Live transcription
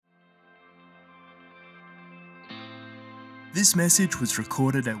This message was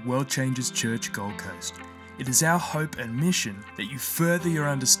recorded at World Changers Church Gold Coast. It is our hope and mission that you further your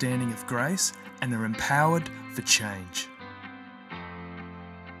understanding of grace and are empowered for change.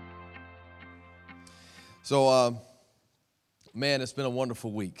 So, man, it's been a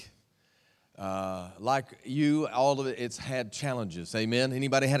wonderful week. Like you, all of it's had challenges. Amen.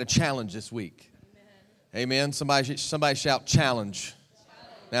 Anybody had a challenge this week? Amen. Somebody shout challenge.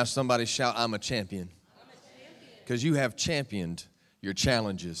 Now somebody shout, I'm a champion. Because you have championed your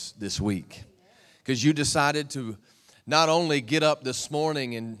challenges this week. Because you decided to not only get up this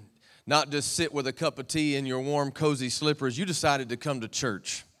morning and not just sit with a cup of tea in your warm, cozy slippers, you decided to come to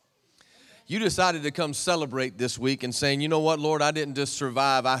church. You decided to come celebrate this week and saying, you know what, Lord, I didn't just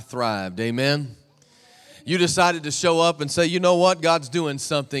survive, I thrived. Amen. You decided to show up and say, you know what, God's doing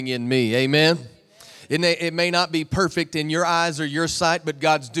something in me. Amen. It may not be perfect in your eyes or your sight, but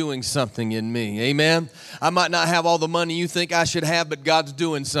God's doing something in me. Amen. I might not have all the money you think I should have, but God's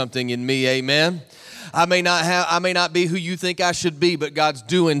doing something in me. Amen. I may not be who you think I should be, but God's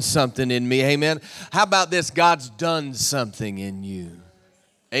doing something in me. Amen. How about this? God's done something in you.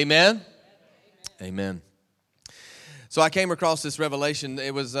 Amen. Amen. So I came across this revelation.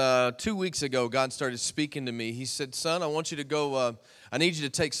 It was 2 weeks ago. God started speaking to me. He said, son, I want you to go, I need you to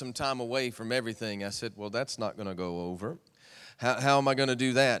take some time away from everything. I said, well, that's not going to go over. How am I going to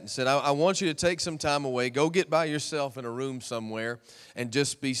do that? He said, I want you to take some time away. Go get by yourself in a room somewhere and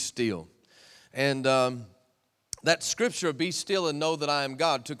just be still. And that scripture, be still and know that I am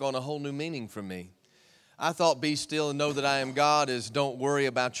God, took on a whole new meaning for me. I thought be still and know that I am God is don't worry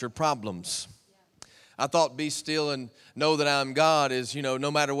about your problems. I thought be still and know that I'm God is, no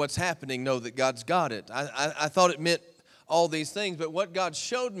matter what's happening, know that God's got it. I thought it meant all these things, but what God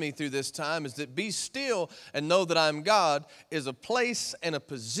showed me through this time is that be still and know that I'm God is a place and a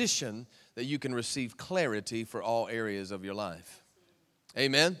position that you can receive clarity for all areas of your life.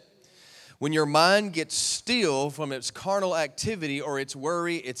 Amen? When your mind gets still from its carnal activity or its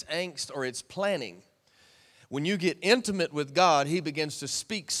worry, its angst, or its planning, when you get intimate with God, He begins to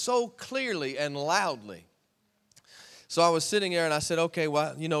speak so clearly and loudly. So I was sitting there and I said, okay,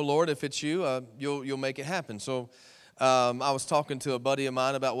 well, Lord, if it's you, you'll make it happen. So I was talking to a buddy of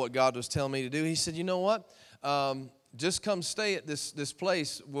mine about what God was telling me to do. He said, you know what? Just come stay at this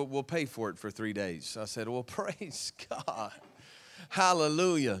place. We'll pay for it for 3 days. I said, well, praise God.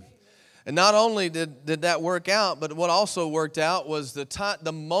 Hallelujah. And not only did that work out, but what also worked out was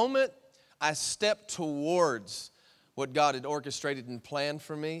the moment I stepped towards what God had orchestrated and planned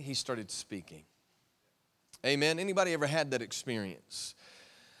for me, He started speaking. Amen. Anybody ever had that experience?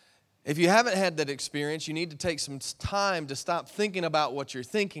 If you haven't had that experience, you need to take some time to stop thinking about what you're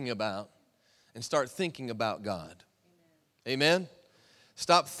thinking about and start thinking about God. Amen.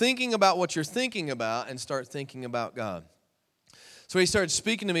 Stop thinking about what you're thinking about and start thinking about God. So He started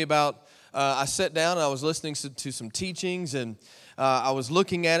speaking to me about, I sat down and I was listening to some teachings and I was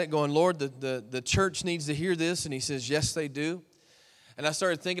looking at it going, Lord, the church needs to hear this. And He says, yes, they do. And I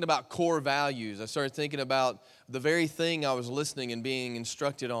started thinking about core values. I started thinking about the very thing I was listening and being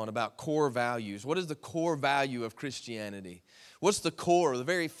instructed on about core values. What is the core value of Christianity? What's the core, the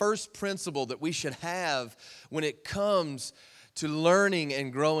very first principle that we should have when it comes to learning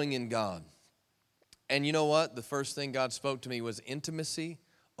and growing in God? And you know what? The first thing God spoke to me was intimacy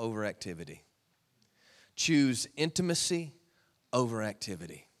over activity. Choose intimacy over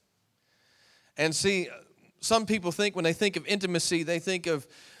activity. And see, some people think when they think of intimacy, they think of,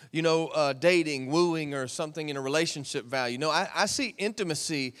 dating, wooing, or something in a relationship value. No, I see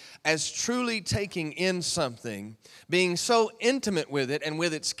intimacy as truly taking in something, being so intimate with it and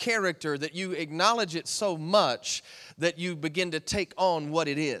with its character that you acknowledge it so much that you begin to take on what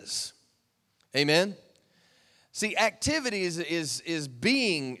it is. Amen? See, activity is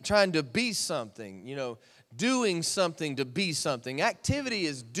being, trying to be something, doing something to be something. Activity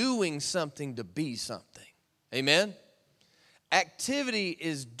is doing something to be something. Amen? Activity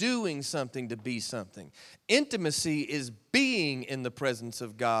is doing something to be something. Intimacy is being in the presence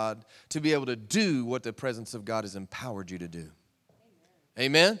of God to be able to do what the presence of God has empowered you to do.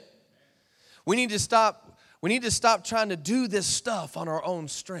 Amen? We need to stop trying to do this stuff on our own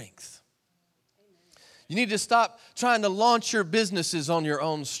strength. You need to stop trying to launch your businesses on your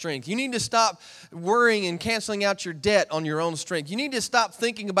own strength. You need to stop worrying and canceling out your debt on your own strength. You need to stop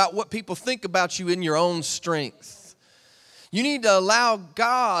thinking about what people think about you in your own strength. You need to allow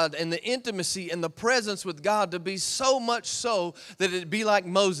God and the intimacy and the presence with God to be so much so that it'd be like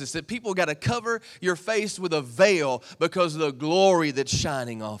Moses, that people got to cover your face with a veil because of the glory that's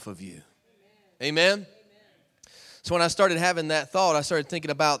shining off of you. Amen? So when I started having that thought, I started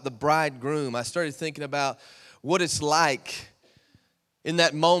thinking about the bridegroom. I started thinking about what it's like in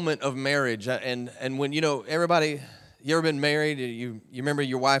that moment of marriage. And when, everybody, you ever been married? You remember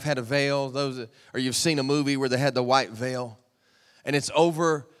your wife had a veil, or you've seen a movie where they had the white veil, and it's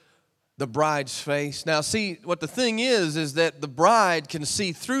over the bride's face. Now, see, what the thing is that the bride can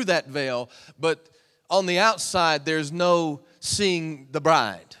see through that veil, but on the outside, there's no seeing the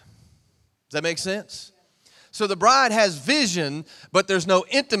bride. Does that make sense? So the bride has vision, but there's no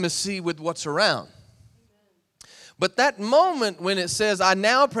intimacy with what's around. But that moment when it says, I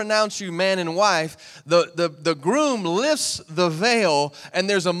now pronounce you man and wife, the groom lifts the veil, and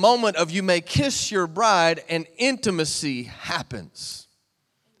there's a moment of you may kiss your bride, and intimacy happens.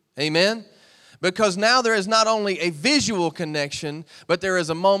 Amen? Because now there is not only a visual connection, but there is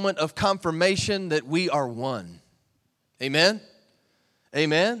a moment of confirmation that we are one. Amen?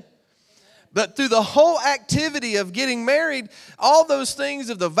 Amen? But through the whole activity of getting married, all those things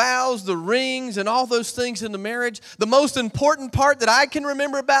of the vows, the rings, and all those things in the marriage, the most important part that I can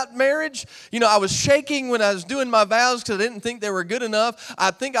remember about marriage, I was shaking when I was doing my vows because I didn't think they were good enough.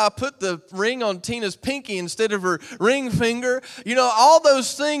 I think I put the ring on Tina's pinky instead of her ring finger. All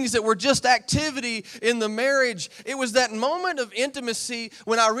those things that were just activity in the marriage. It was that moment of intimacy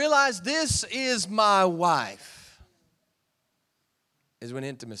when I realized this is my wife, is when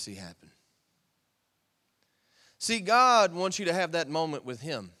intimacy happened. See, God wants you to have that moment with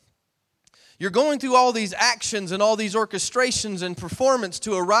Him. You're going through all these actions and all these orchestrations and performance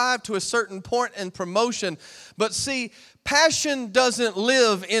to arrive to a certain point in promotion. But see, passion doesn't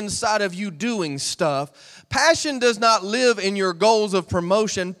live inside of you doing stuff. Passion does not live in your goals of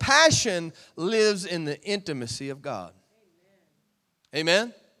promotion. Passion lives in the intimacy of God.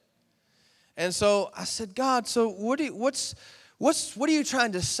 Amen? And so I said, God, so what are you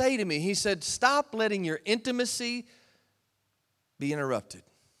trying to say to me? He said, stop letting your intimacy be interrupted.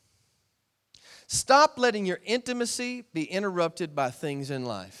 Stop letting your intimacy be interrupted by things in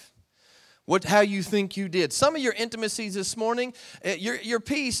life. How you think you did. Some of your intimacies this morning, your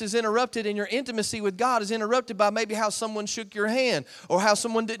peace is interrupted, and your intimacy with God is interrupted by maybe how someone shook your hand, or how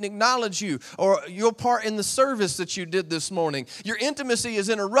someone didn't acknowledge you, or your part in the service that you did this morning. Your intimacy is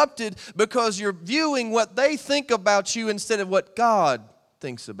interrupted because you're viewing what they think about you instead of what God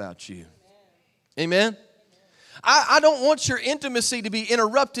thinks about you. Amen? I don't want your intimacy to be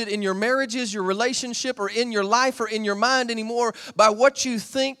interrupted in your marriages, your relationship, or in your life, or in your mind anymore by what you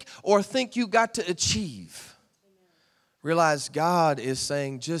think or think you got to achieve. Realize God is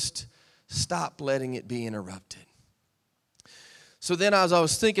saying, just stop letting it be interrupted. So then as I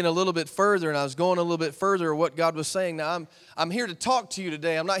was thinking a little bit further, and I was going a little bit further what God was saying, now I'm here to talk to you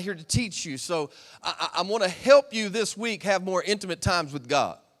today. I'm not here to teach you. So I want to help you this week have more intimate times with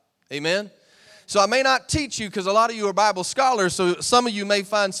God. Amen? So I may not teach you because a lot of you are Bible scholars, so some of you may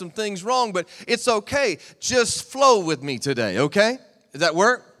find some things wrong, but it's okay. Just flow with me today, okay? Does that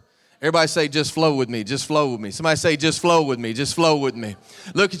work? Everybody say, just flow with me, just flow with me. Somebody say, just flow with me, just flow with me.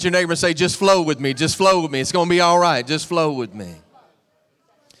 Look at your neighbor and say, just flow with me, just flow with me. It's going to be all right, just flow with me.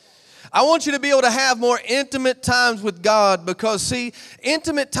 I want you to be able to have more intimate times with God because, see,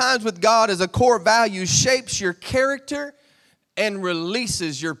 intimate times with God as a core value shapes your character and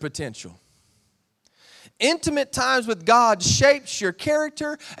releases your potential. Intimate times with God shapes your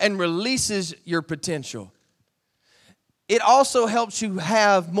character and releases your potential. It also helps you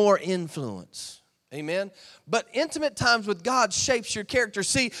have more influence. Amen? But intimate times with God shapes your character.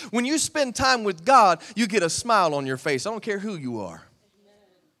 See, when you spend time with God, you get a smile on your face. I don't care who you are.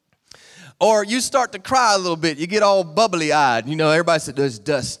 Or you start to cry a little bit. You get all bubbly-eyed. Everybody says it's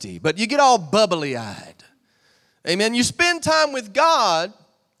dusty. But you get all bubbly-eyed. Amen? You spend time with God,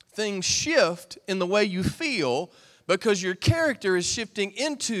 things shift in the way you feel because your character is shifting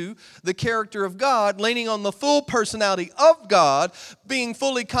into the character of God, leaning on the full personality of God, being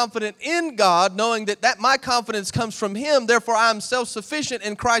fully confident in God, knowing that my confidence comes from Him, therefore I am self-sufficient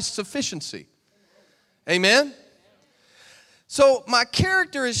in Christ's sufficiency. Amen? So my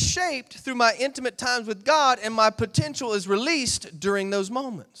character is shaped through my intimate times with God, and my potential is released during those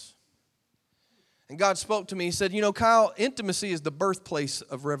moments. And God spoke to me. He said, Kyle, intimacy is the birthplace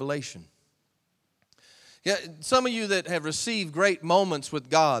of revelation. Yeah, some of you that have received great moments with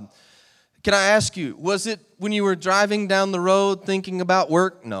God, can I ask you, was it when you were driving down the road thinking about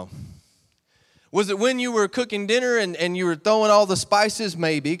work? No. Was it when you were cooking dinner and you were throwing all the spices?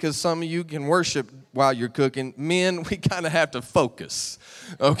 Maybe, because some of you can worship while you're cooking. Men, we kind of have to focus,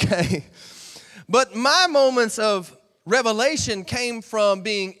 okay? But my moments of revelation came from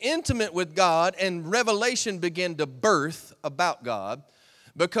being intimate with God, and revelation began to birth about God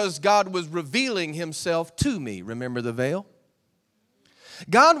because God was revealing Himself to me. Remember the veil?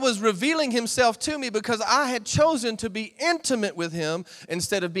 God was revealing himself to me because I had chosen to be intimate with him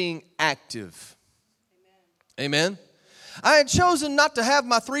instead of being active. Amen. I had chosen not to have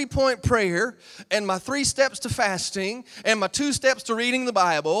my 3-point prayer and my 3 steps to fasting and my 2 steps to reading the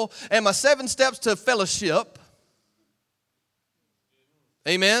Bible and my 7 steps to fellowship.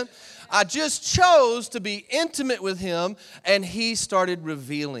 Amen. I just chose to be intimate with him, and he started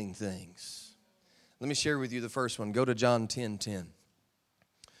revealing things. Let me share with you the first one. Go to John 10:10.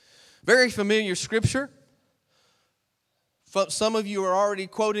 Very familiar scripture. Some of you are already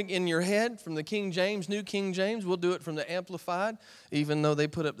quoting in your head from the King James, New King James. We'll do it from the Amplified, even though they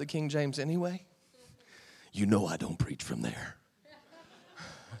put up the King James anyway. You know I don't preach from there.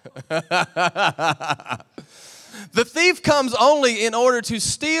 The thief comes only in order to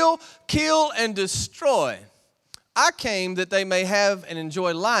steal, kill, and destroy. I came that they may have and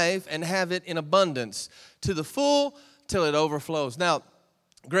enjoy life and have it in abundance to the full till it overflows. Now,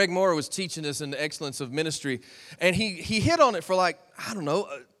 Greg Moore was teaching us in the excellence of ministry, and he hit on it for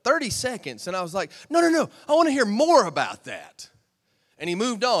 30 seconds. And I was like, no, I want to hear more about that. And he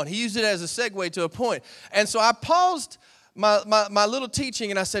moved on. He used it as a segue to a point. And so I paused my little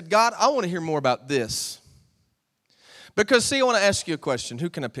teaching, and I said, God, I want to hear more about this. Because, see, I want to ask you a question. Who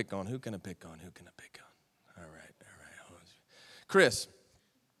can I pick on? Who can I pick on? Who can I pick on? All right. Chris.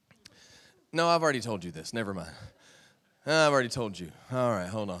 No, I've already told you this. Never mind. I've already told you. All right,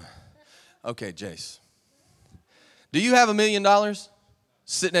 hold on. Okay, Jace. Do you have $1 million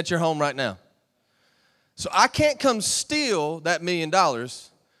sitting at your home right now? So I can't come steal that $1 million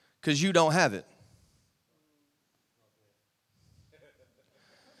because you don't have it.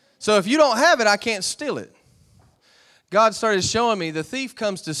 So if you don't have it, I can't steal it. God started showing me the thief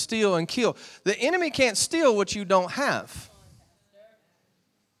comes to steal and kill. The enemy can't steal what you don't have.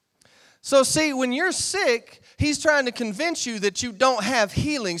 So see, when you're sick, he's trying to convince you that you don't have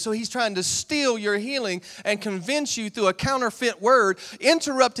healing. So he's trying to steal your healing and convince you through a counterfeit word,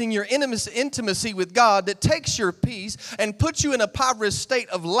 interrupting your intimacy with God that takes your peace and puts you in a impoverished state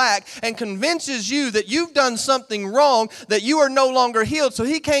of lack and convinces you that you've done something wrong, that you are no longer healed. So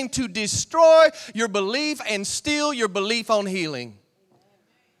he came to destroy your belief and steal your belief on healing.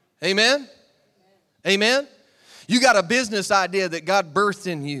 Amen? Amen? You got a business idea that God birthed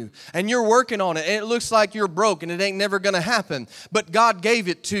in you, and you're working on it, and it looks like you're broke, and it ain't never going to happen, but God gave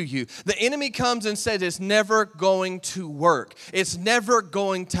it to you. The enemy comes and says it's never going to work. It's never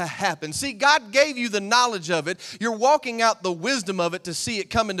going to happen. See, God gave you the knowledge of it. You're walking out the wisdom of it to see it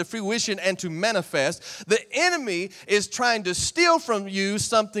come into fruition and to manifest. The enemy is trying to steal from you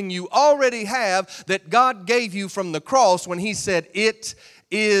something you already have that God gave you from the cross when he said, "It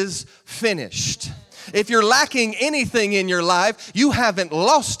is finished." If you're lacking anything in your life, you haven't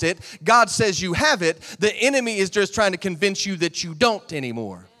lost it. God says you have it. The enemy is just trying to convince you that you don't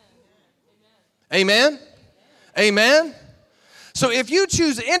anymore. Amen? Amen? So if you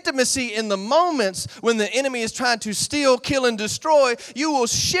choose intimacy in the moments when the enemy is trying to steal, kill, and destroy, you will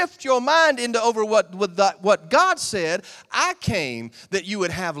shift your mind into over what God said. I came that you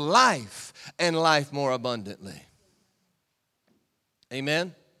would have life and life more abundantly.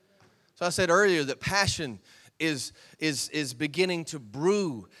 Amen? So I said earlier that passion is beginning to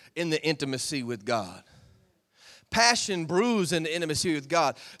brew in the intimacy with God. Passion brews in the intimacy with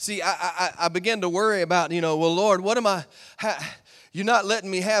God. See, I began to worry about, well, Lord, what am I? You're not letting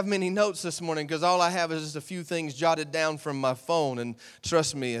me have many notes this morning because all I have is just a few things jotted down from my phone. And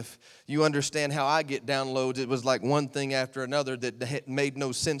trust me, if you understand how I get downloads, it was like one thing after another that made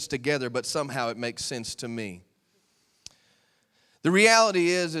no sense together, but somehow it makes sense to me. The reality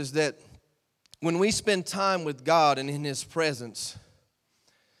is that when we spend time with God and in his presence,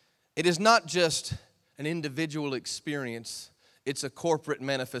 it is not just an individual experience, it's a corporate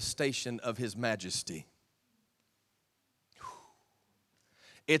manifestation of his majesty.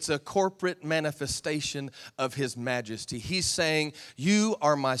 It's a corporate manifestation of his majesty. He's saying, you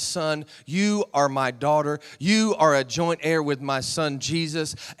are my son, you are my daughter, you are a joint heir with my son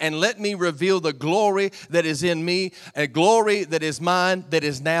Jesus, and let me reveal the glory that is in me, a glory that is mine, that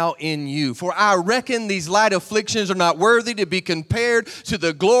is now in you. For I reckon these light afflictions are not worthy to be compared to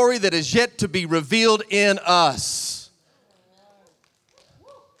the glory that is yet to be revealed in us.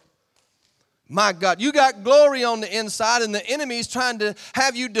 My God, you got glory on the inside, and the enemy's trying to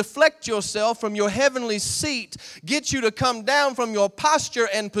have you deflect yourself from your heavenly seat, get you to come down from your posture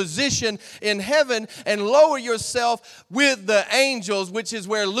and position in heaven and lower yourself with the angels, which is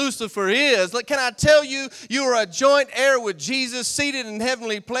where Lucifer is. Can I tell you, you are a joint heir with Jesus, seated in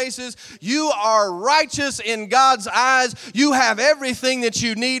heavenly places. You are righteous in God's eyes. You have everything that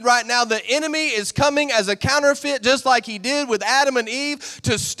you need right now. The enemy is coming as a counterfeit, just like he did with Adam and Eve,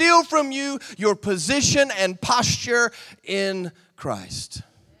 to steal from you your position and posture in Christ.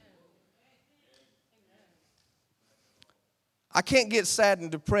 I can't get sad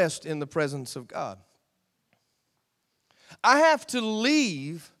and depressed in the presence of God. I have to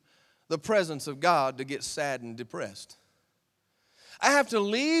leave the presence of God to get sad and depressed. I have to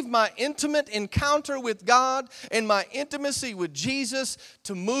leave my intimate encounter with God and my intimacy with Jesus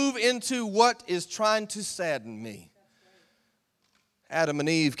to move into what is trying to sadden me. Adam and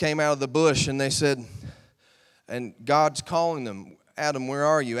Eve came out of the bush and they said, and God's calling them, Adam, where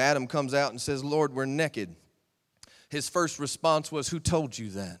are you? Adam comes out and says, Lord, we're naked. His first response was, who told you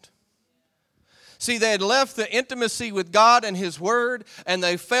that? See, they had left the intimacy with God and His Word, and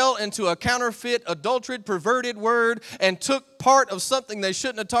they fell into a counterfeit, adulterated, perverted word, and took part of something they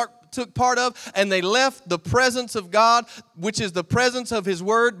shouldn't have took part of, and they left the presence of God, which is the presence of His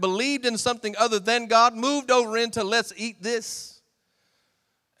Word, believed in something other than God, moved over into let's eat this.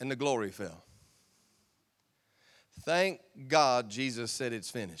 And the glory fell. Thank God Jesus said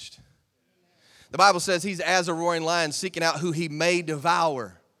it's finished. The Bible says He's as a roaring lion seeking out who He may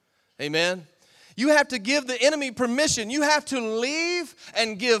devour. Amen. You have to give the enemy permission. You have to leave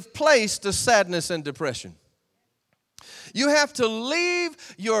and give place to sadness and depression. You have to leave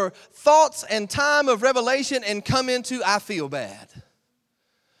your thoughts and time of revelation and come into I feel bad.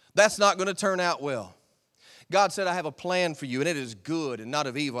 That's not going to turn out well. God said, I have a plan for you, and it is good and not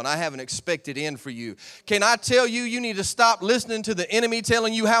of evil, and I have an expected end for you. Can I tell you, you need to stop listening to the enemy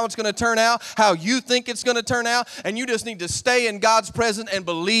telling you how it's going to turn out, how you think it's going to turn out, and you just need to stay in God's presence and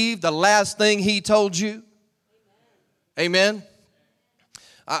believe the last thing He told you. Amen?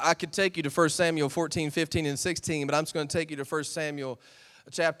 I could take you to 1 Samuel 14, 15, and 16, but I'm just going to take you to 1 Samuel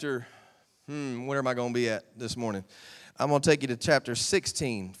chapter, where am I going to be at this morning? I'm going to take you to chapter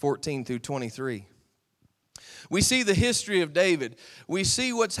 16, 14 through 23. We see the history of David. We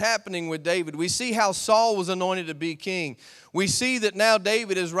see what's happening with David. We see how Saul was anointed to be king. We see that now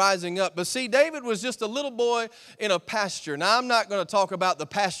David is rising up. But see, David was just a little boy in a pasture. Now, I'm not going to talk about the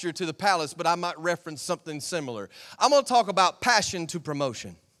pasture to the palace, but I might reference something similar. I'm going to talk about passion to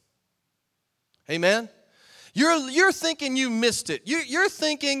promotion. Amen? You're thinking you missed it. You're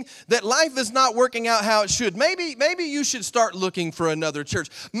thinking that life is not working out how it should. Maybe you should start looking for another church.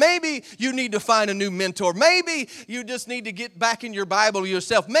 Maybe you need to find a new mentor. Maybe you just need to get back in your Bible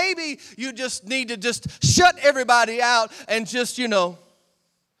yourself. Maybe you just need to just shut everybody out and just,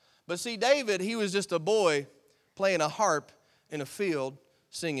 But see, David, he was just a boy playing a harp in a field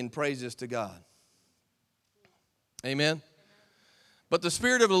singing praises to God. Amen? But the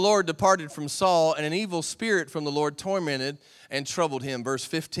Spirit of the Lord departed from Saul, and an evil spirit from the Lord tormented and troubled him. Verse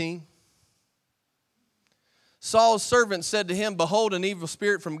 15. Saul's servant said to him, behold, an evil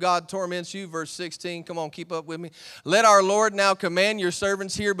spirit from God torments you. Verse 16, come on, keep up with me. Let our Lord now command your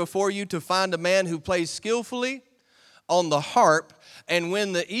servants here before you to find a man who plays skillfully on the harp, and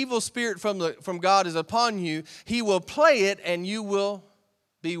when the evil spirit from God is upon you, he will play it, and you will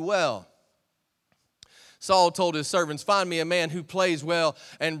be well. Saul told his servants, find me a man who plays well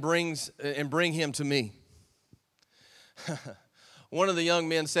and bring him to me. One of the young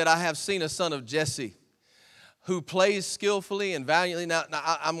men said, I have seen a son of Jesse who plays skillfully and valiantly. Now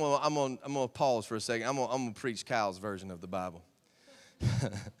I'm gonna pause for a second. I'm gonna preach Kyle's version of the Bible.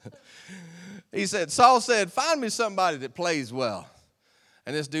 He said, Saul said, find me somebody that plays well.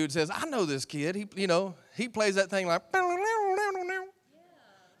 And this dude says, I know this kid. He plays that thing like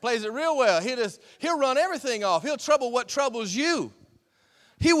plays it real well. He'll run everything off. He'll trouble what troubles you.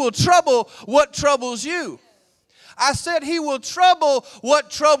 He will trouble what troubles you. I said he will trouble what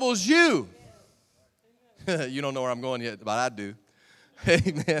troubles you. You don't know where I'm going yet, but I do.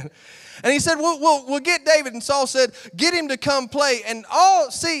 Amen. And he said, we'll get David. And Saul said, get him to come play. And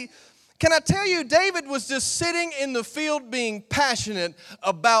can I tell you, David was just sitting in the field being passionate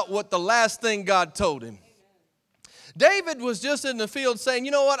about what the last thing God told him. David was just in the field saying,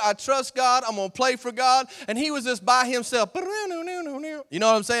 you know what, I trust God, I'm going to play for God, and he was just by himself. You know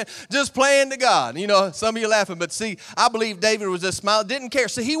what I'm saying? Just playing to God. Some of you are laughing, but see, I believe David was just smiling, didn't care.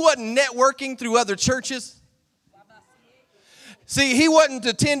 See, he wasn't networking through other churches. See, he wasn't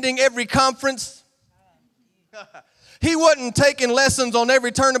attending every conference. He wasn't taking lessons on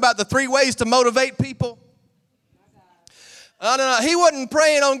every turn about the 3 ways to motivate people. No. He wasn't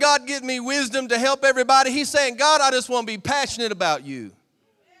praying on God, give me wisdom to help everybody. He's saying, God, I just want to be passionate about you.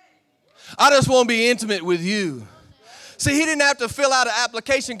 I just want to be intimate with you. See, he didn't have to fill out an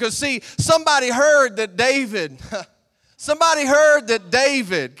application because, see, somebody heard that David,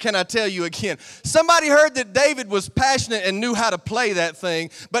 can I tell you again? Somebody heard that David was passionate and knew how to play that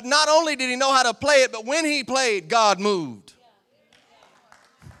thing. But not only did he know how to play it, but when he played, God moved.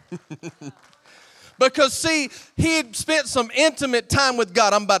 Because, see, he had spent some intimate time with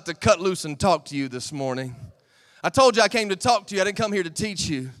God. I'm about to cut loose and talk to you this morning. I told you I came to talk to you. I didn't come here to teach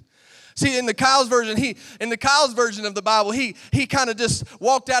you. See, in the Kyle's version of the Bible, he kind of just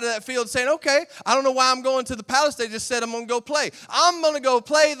walked out of that field saying, okay, I don't know why I'm going to the palace. They just said I'm going to go play. I'm going to go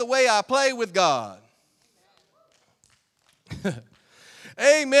play the way I play with God.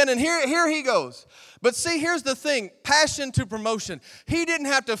 Amen. And here he goes. But see, here's the thing, passion to promotion. He didn't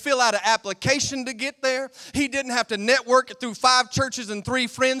have to fill out an application to get there. He didn't have to network through 5 churches and 3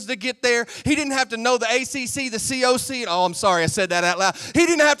 friends to get there. He didn't have to know the ACC, the COC. Oh, I'm sorry, I said that out loud. He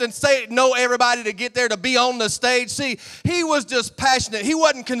didn't have to know everybody to get there, to be on the stage. See, he was just passionate. He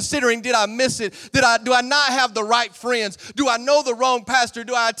wasn't considering, did I miss it? Do I not have the right friends? Do I know the wrong pastor?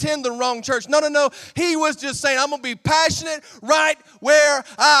 Do I attend the wrong church? No. He was just saying, I'm going to be passionate right where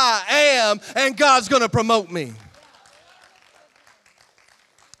I am, and God's going to promote me.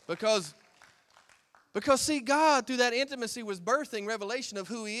 Because see, God, through that intimacy, was birthing revelation of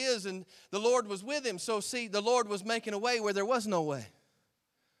who he is, and the Lord was with him. So, see, the Lord was making a way where there was no way.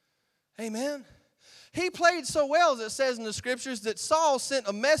 Amen. He played so well, as it says in the scriptures, that Saul sent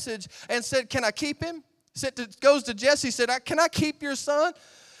a message and said, can I keep him? Goes to Jesse, said, can I keep your son?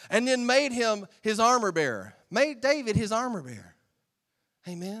 And then made him his armor bearer. Made David his armor bearer.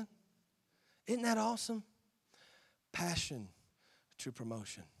 Amen. Isn't that awesome? Passion to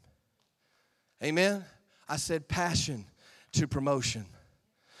promotion. Amen. I said passion to promotion.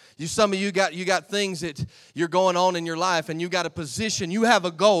 Some of you got things that you're going on in your life, and you got a position. You have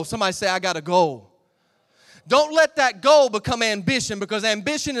a goal. Somebody say, I got a goal. Don't let that goal become ambition, because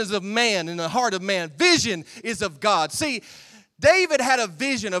ambition is of man, in the heart of man. Vision is of God. See, David had a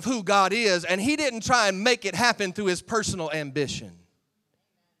vision of who God is, and he didn't try and make it happen through his personal ambition.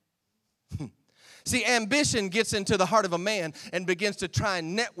 See, ambition gets into the heart of a man and begins to try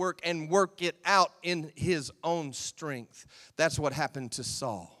and network and work it out in his own strength. That's what happened to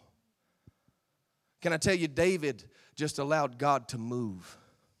Saul. Can I tell you, David just allowed God to move.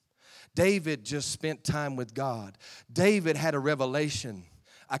 David just spent time with God. David had a revelation.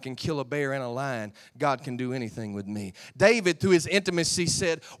 I can kill a bear and a lion. God can do anything with me. David, through his intimacy,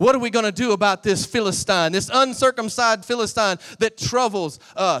 said, what are we going to do about this Philistine, this uncircumcised Philistine that troubles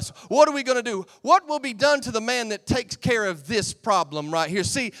us? What are we going to do? What will be done to the man that takes care of this problem right here?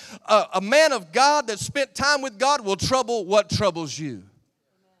 See, a man of God that spent time with God will trouble what troubles you.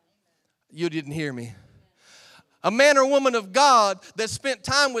 You didn't hear me. A man or woman of God that spent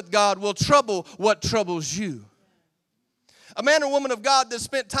time with God will trouble what troubles you. A man or woman of God that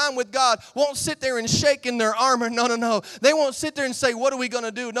spent time with God won't sit there and shake in their armor. No. They won't sit there and say, what are we going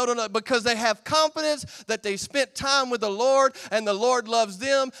to do? No. Because they have confidence that they spent time with the Lord, and the Lord loves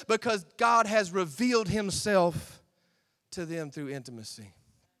them because God has revealed himself to them through intimacy.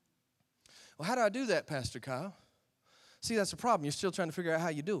 Well, how do I do that, Pastor Kyle? See, that's the problem. You're still trying to figure out how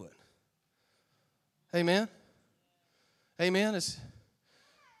you do it. Amen? Amen?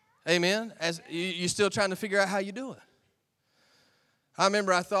 Amen? As you're still trying to figure out how you do it. I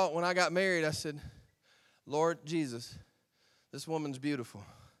remember I thought when I got married, I said, Lord Jesus, this woman's beautiful.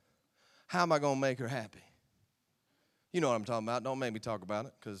 How am I going to make her happy? You know what I'm talking about. Don't make me talk about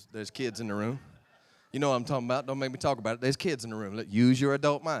it, because there's kids in the room. You know what I'm talking about. Don't make me talk about it. There's kids in the room. Use your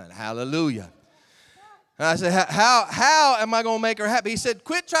adult mind. Hallelujah. And I said, how am I going to make her happy? He said,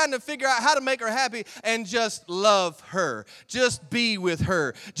 quit trying to figure out how to make her happy and just love her. Just be with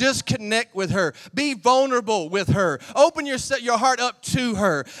her. Just connect with her. Be vulnerable with her. Open your heart up to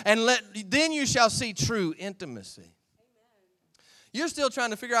her, and then you shall see true intimacy. Amen. You're still trying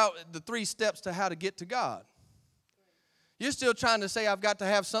to figure out the 3 steps to how to get to God. You're still trying to say, I've got to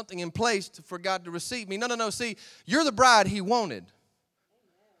have something in place for God to receive me. No. See, you're the bride he wanted.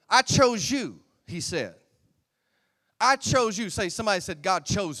 I chose you, he said. I chose you. Somebody said, God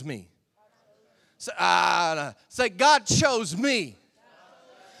chose me. Say, God chose me.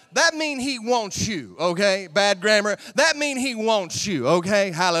 That means he wants you, okay? Bad grammar. That means he wants you, okay?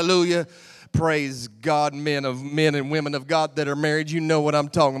 Hallelujah. Praise God, men and women of God that are married. You know what I'm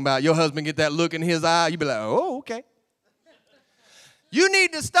talking about. Your husband get that look in his eye. You be like, oh, okay. You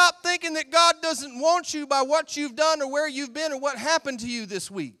need to stop thinking that God doesn't want you by what you've done or where you've been or what happened to you this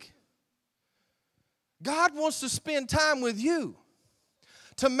week. God wants to spend time with you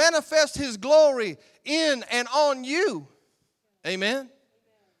to manifest His glory in and on you. Amen?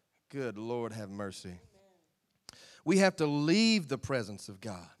 Good Lord, have mercy. We have to leave the presence of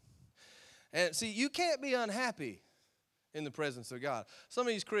God. And see, you can't be unhappy in the presence of God. Some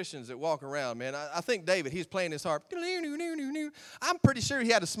of these Christians that walk around, man, I think David, he's playing his harp. I'm pretty sure he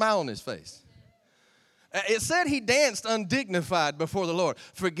had a smile on his face. It said he danced undignified before the Lord.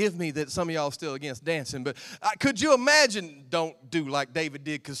 Forgive me that some of y'all still against dancing, but could you imagine? Don't do like David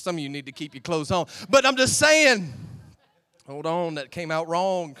did, because some of you need to keep your clothes on. But I'm just saying, hold on, that came out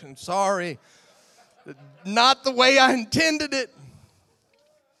wrong. I'm sorry. Not the way I intended it.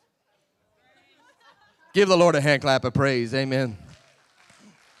 Give the Lord a hand clap of praise. Amen.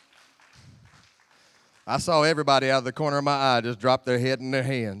 I saw everybody out of the corner of my eye just drop their head in their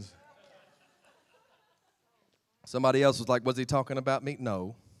hands. Somebody else was like, was he talking about me?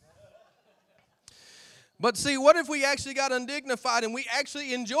 No. But see, what if we actually got undignified and we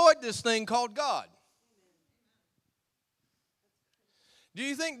actually enjoyed this thing called God? Do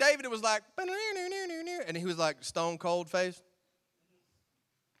you think David was like, and he was like stone cold face?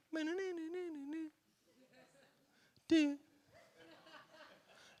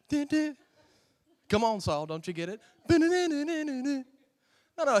 Come on, Saul, don't you get it?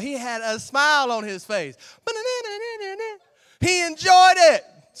 No, he had a smile on his face. He enjoyed it.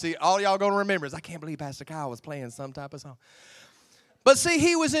 See, all y'all going to remember is, I can't believe Pastor Kyle was playing some type of song. But see,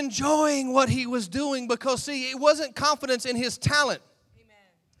 he was enjoying what he was doing because, see, it wasn't confidence in his talent.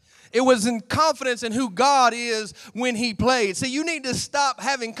 It was in confidence in who God is when he played. See, you need to stop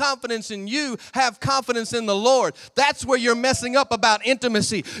having confidence in you, have confidence in the Lord. That's where you're messing up about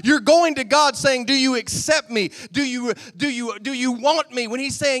intimacy. You're going to God saying, do you accept me? Do you want me? When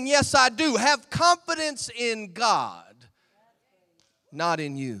he's saying, yes, I do. Have confidence in God, not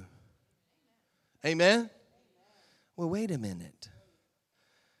in you. Amen? Well, wait a minute.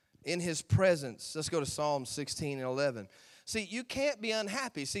 In his presence, let's go to Psalm 16 and 11. See, you can't be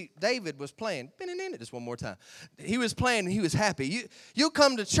unhappy. See, David was playing. Just one more time. He was playing and he was happy. You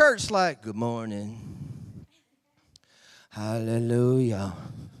come to church like, good morning. Hallelujah.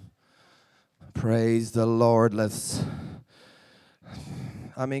 Praise the Lord. Come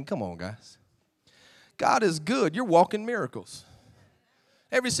on, guys. God is good. You're walking miracles.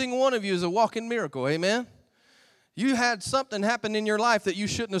 Every single one of you is a walking miracle. Amen? You had something happen in your life that you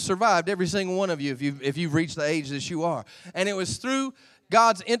shouldn't have survived, every single one of you, if you've reached the age that you are. And it was through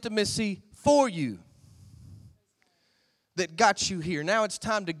God's intimacy for you that got you here. Now it's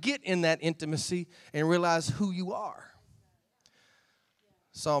time to get in that intimacy and realize who you are.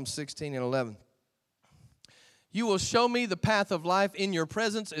 Psalm 16 and 11. You will show me the path of life. In your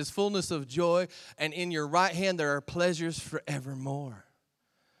presence is fullness of joy, and in your right hand there are pleasures forevermore.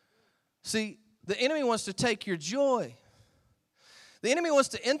 See, the enemy wants to take your joy. The enemy wants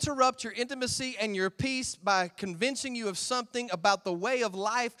to interrupt your intimacy and your peace by convincing you of something about the way of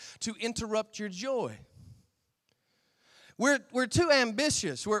life to interrupt your joy. We're too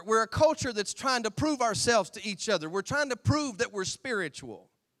ambitious. We're a culture that's trying to prove ourselves to each other. We're trying to prove that we're spiritual.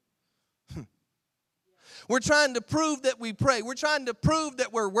 We're trying to prove that we pray. We're trying to prove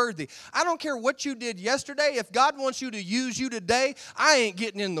that we're worthy. I don't care what you did yesterday. If God wants you to use you today, I ain't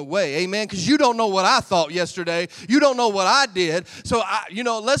getting in the way, amen, because you don't know what I thought yesterday. You don't know what I did. So,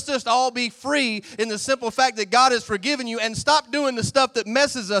 let's just all be free in the simple fact that God has forgiven you, and stop doing the stuff that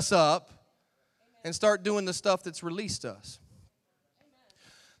messes us up and start doing the stuff that's released us.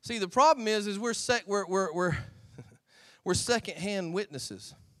 See, the problem is we're second-hand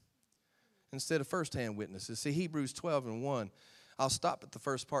witnesses instead of first-hand witnesses. See, Hebrews 12 and 1, I'll stop at the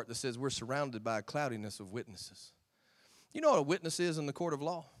first part that says we're surrounded by a cloudiness of witnesses. You know what a witness is in the court of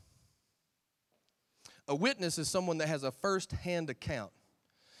law? A witness is someone that has a first-hand account.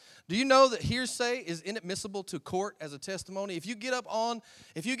 Do you know that hearsay is inadmissible to court as a testimony? If you get up on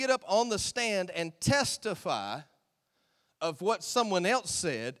the stand and testify of what someone else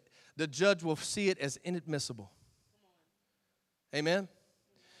said, the judge will see it as inadmissible. Amen?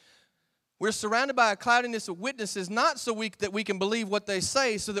 We're surrounded by a cloudiness of witnesses, not so that we can believe what they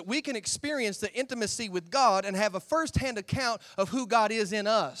say, so that we can experience the intimacy with God and have a first-hand account of who God is in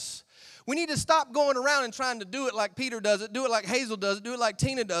us. We need to stop going around and trying to do it like Peter does it, do it like Hazel does it, do it like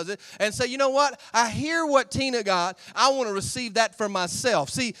Tina does it, and say, you know what? I hear what Tina got. I want to receive that for myself.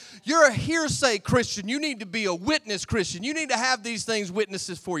 See, you're a hearsay Christian. You need to be a witness Christian. You need to have these things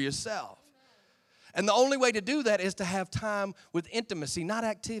witnesses for yourself. And the only way to do that is to have time with intimacy, not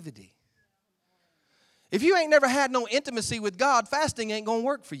activity. If you ain't never had no intimacy with God, fasting ain't going to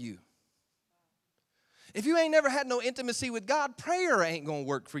work for you. If you ain't never had no intimacy with God, prayer ain't going to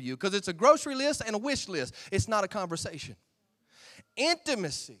work for you because it's a grocery list and a wish list. It's not a conversation.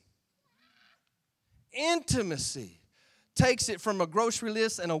 Intimacy takes it from a grocery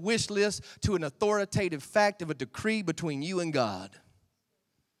list and a wish list to an authoritative fact of a decree between you and God.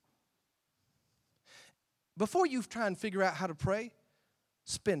 Before you try and figure out how to pray,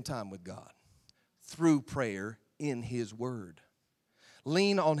 spend time with God through prayer in His Word.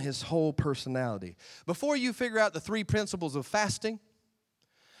 Lean on His whole personality. Before you figure out the 3 principles of fasting,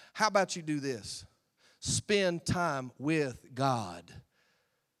 how about you do this? Spend time with God,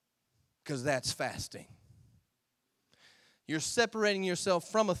 because that's fasting. You're separating yourself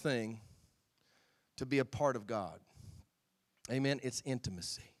from a thing to be a part of God. Amen? It's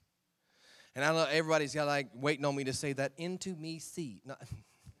intimacy. And I know everybody's got like waiting on me to say that into me see. No,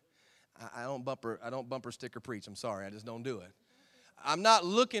 I don't bumper sticker preach. I'm sorry. I just don't do it. I'm not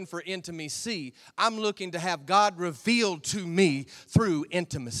looking for intimacy. I'm looking to have God revealed to me through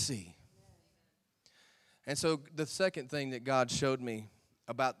intimacy. And so the second thing that God showed me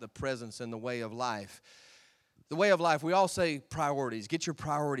about the presence and the way of life, we all say priorities. Get your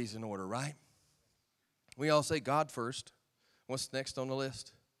priorities in order, right? We all say God first. What's next on the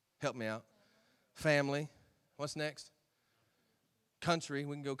list? Help me out. Family. What's next? Country.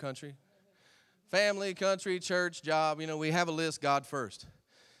 We can go country. Family, country, church, job. We have a list, God first.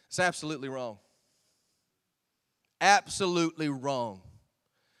 It's absolutely wrong. Absolutely wrong.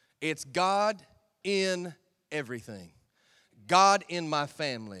 It's God in everything. God in my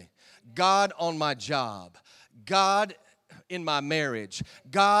family. God on my job. God in my marriage.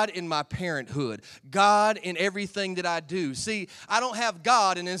 God in my parenthood. God in everything that I do. See, I don't have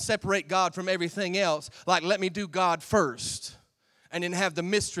God and then separate God from everything else. Like, let me do God first and then have the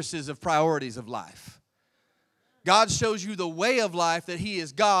mistresses of priorities of life. God shows you the way of life that He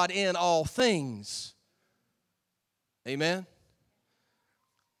is God in all things. Amen?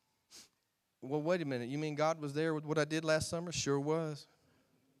 Well, wait a minute. You mean God was there with what I did last summer? Sure was.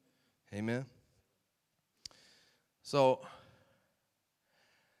 Amen? So,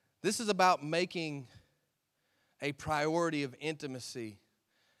 this is about making a priority of intimacy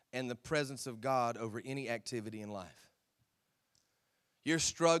and the presence of God over any activity in life. You're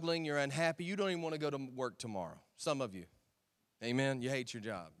struggling, you're unhappy, you don't even want to go to work tomorrow. Some of you. Amen? You hate your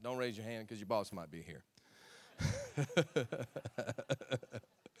job. Don't raise your hand because your boss might be here.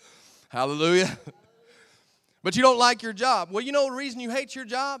 Hallelujah. But you don't like your job. Well, you know the reason you hate your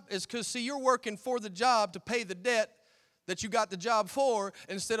job is because, see, you're working for the job to pay the debt that you got the job for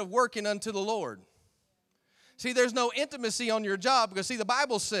instead of working unto the Lord. See, there's no intimacy on your job because, see, the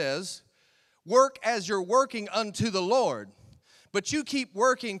Bible says, work as you're working unto the Lord. But you keep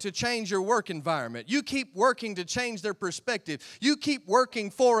working to change your work environment. You keep working to change their perspective. You keep working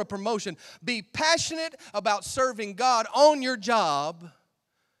for a promotion. Be passionate about serving God on your job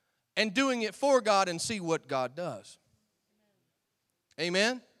and doing it for God and see what God does.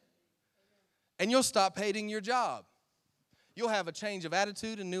 Amen? And you'll stop hating your job. You'll have a change of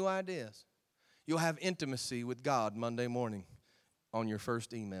attitude and new ideas. You'll have intimacy with God Monday morning on your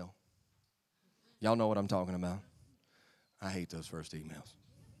first email. Y'all know what I'm talking about. I hate those first emails.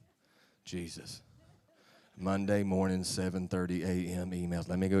 Jesus. Monday morning, 7:30 a.m. emails.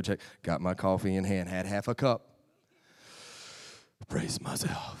 Let me go check. Got my coffee in hand. Had half a cup. Praise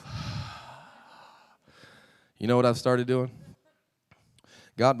myself. You know what I've started doing?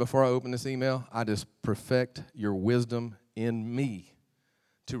 God, before I open this email, I just perfect your wisdom in me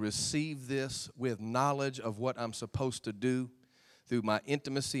to receive this with knowledge of what I'm supposed to do through my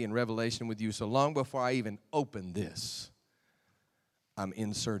intimacy and revelation with you. So long before I even open this, I'm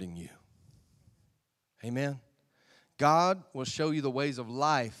inserting you. Amen? God will show you the ways of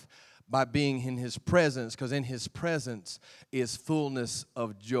life by being in His presence, because in His presence is fullness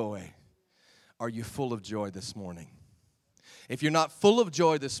of joy. Are you full of joy this morning? If you're not full of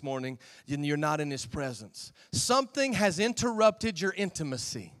joy this morning, then you're not in His presence. Something has interrupted your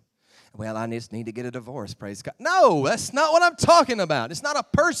intimacy. Well, I just need to get a divorce, praise God. No, that's not what I'm talking about. It's not a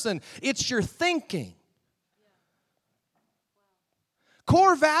person, it's your thinking.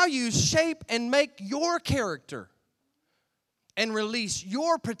 Core values shape and make your character and release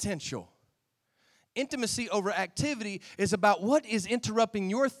your potential. Intimacy over activity is about what is interrupting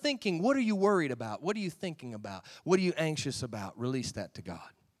your thinking. What are you worried about? What are you thinking about? What are you anxious about? Release that to God.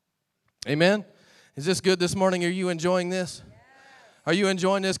 Amen? Is this good this morning? Are you enjoying this? Yes. Are you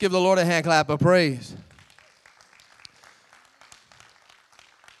enjoying this? Give the Lord a hand clap of praise.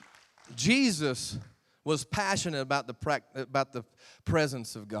 Jesus was passionate about the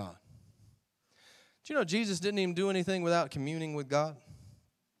presence of God. Do you know Jesus didn't even do anything without communing with God?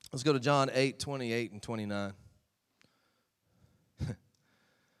 Let's go to John 8:28 and 29.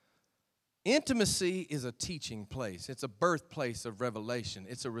 Intimacy is a teaching place. It's a birthplace of revelation.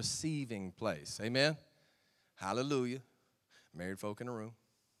 It's a receiving place. Amen? Hallelujah. Married folk in the room.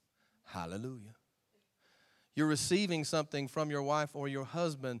 Hallelujah. You're receiving something from your wife or your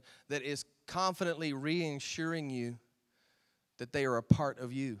husband that is confidently reassuring you that they are a part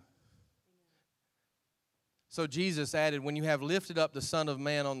of you. So Jesus added, when you have lifted up the Son of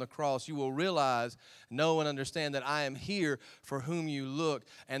Man on the cross, you will realize, know, and understand that I am here for whom you look,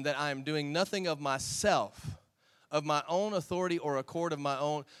 and that I am doing nothing of myself, of my own authority or accord of my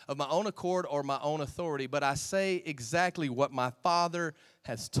own accord or my own authority, but I say exactly what my Father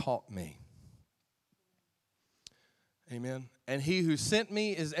has taught me. Amen. And he who sent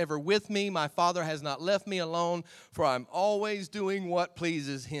me is ever with me. My Father has not left me alone, for I'm always doing what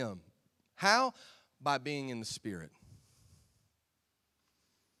pleases him. How? By being in the Spirit.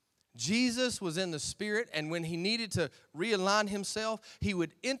 Jesus was in the Spirit, and when he needed to realign himself, he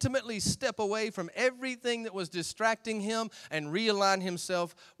would intimately step away from everything that was distracting him and realign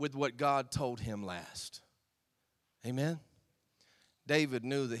himself with what God told him last. Amen? David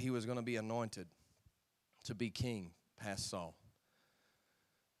knew that he was going to be anointed to be king past Saul.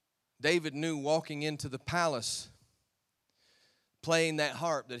 David knew walking into the palace playing that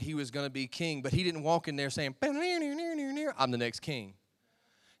harp that he was going to be king, but he didn't walk in there saying, I'm the next king.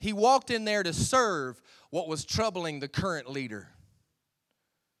 He walked in there to serve what was troubling the current leader.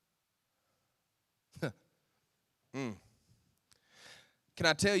 Can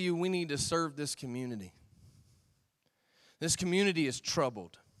I tell you, we need to serve this community. This community is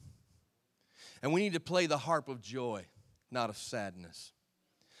troubled. And we need to play the harp of joy, not of sadness.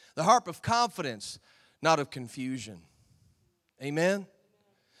 The harp of confidence, not of confusion. Amen?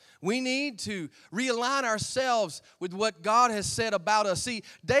 We need to realign ourselves with what God has said about us. See,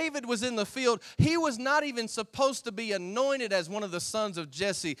 David was in the field. He was not even supposed to be anointed as one of the sons of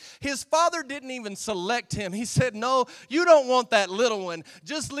Jesse. His father didn't even select him. He said, no, you don't want that little one.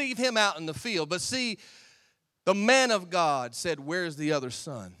 Just leave him out in the field. But see, the man of God said, where's the other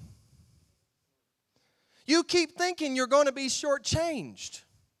son? You keep thinking you're going to be shortchanged.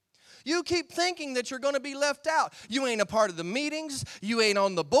 You keep thinking that you're going to be left out. You ain't a part of the meetings. You ain't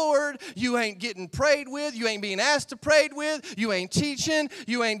on the board. You ain't getting prayed with. You ain't being asked to pray with. You ain't teaching.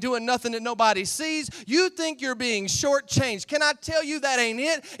 You ain't doing nothing that nobody sees. You think you're being shortchanged. Can I tell you that ain't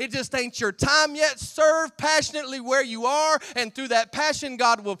it? It just ain't your time yet. Serve passionately where you are, and through that passion,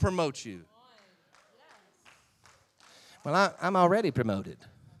 God will promote you. Well, I'm already promoted.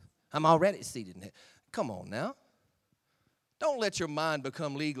 I'm already seated in it. Come on now. Don't let your mind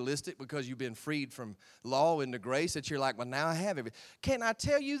become legalistic because you've been freed from law into grace that you're like, well, now I have everything. Can I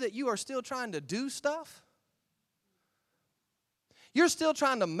tell you that you are still trying to do stuff? You're still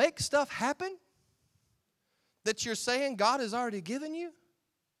trying to make stuff happen that you're saying God has already given you?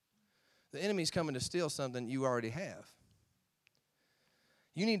 The enemy's coming to steal something you already have.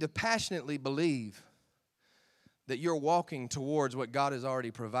 You need to passionately believe that you're walking towards what God has already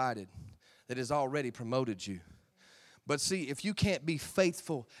provided, that has already promoted you. But see, if you can't be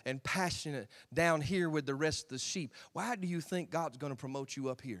faithful and passionate down here with the rest of the sheep, why do you think God's going to promote you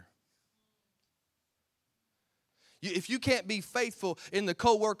up here? If you can't be faithful in the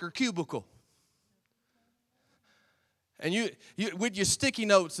co-worker cubicle, and you with your sticky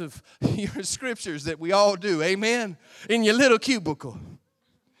notes of your scriptures that we all do, amen, in your little cubicle.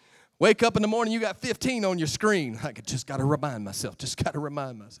 Wake up in the morning, you got 15 on your screen. I just got to remind myself,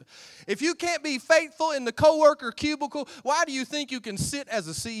 If you can't be faithful in the coworker cubicle, why do you think you can sit as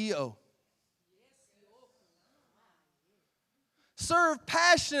a CEO? Serve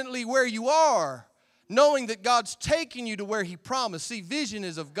passionately where you are, knowing that God's taking you to where He promised. See, vision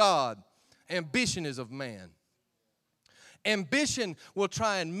is of God. Ambition is of man. Ambition will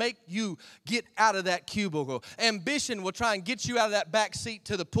try and make you get out of that cubicle. Ambition will try and get you out of that back seat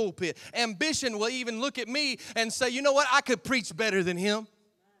to the pulpit. Ambition will even look at me and say, you know what, I could preach better than him.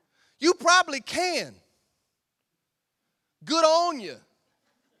 You probably can. Good on you.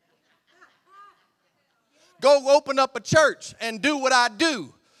 Go open up a church and do what I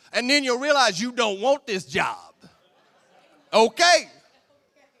do, and then you'll realize you don't want this job. Okay.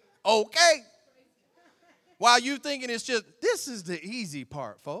 While you thinking it's just, this is the easy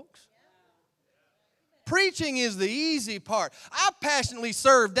part, folks. Preaching is the easy part. I passionately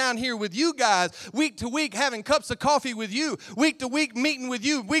serve down here with you guys, week to week, having cups of coffee with you, week to week meeting with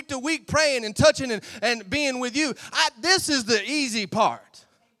you, week to week praying and touching and being with you. This is the easy part.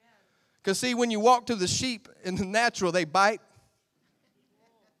 Because see, when you walk to the sheep in the natural, they bite.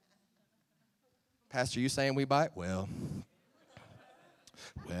 Pastor, you saying we bite? Well.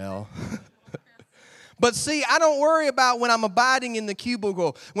 But see, I don't worry about when I'm abiding in the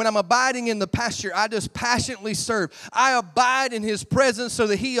cubicle, when I'm abiding in the pasture. I just passionately serve. I abide in His presence so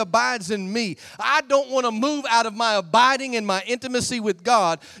that He abides in me. I don't want to move out of my abiding and my intimacy with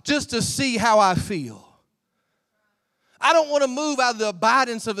God just to see how I feel. I don't want to move out of the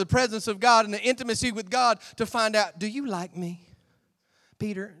abidance of the presence of God and the intimacy with God to find out, do you like me?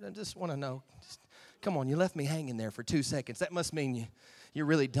 Peter, I just want to know. Come on, you left me hanging there for 2 seconds. That must mean you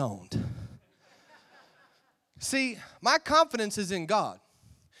really don't. See, my confidence is in God.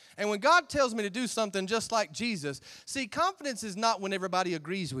 And when God tells me to do something just like Jesus, see, confidence is not when everybody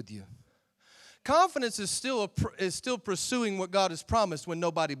agrees with you. Confidence is still pursuing what God has promised when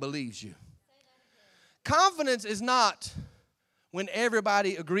nobody believes you. Confidence is not when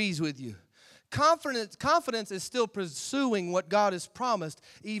everybody agrees with you. Confidence is still pursuing what God has promised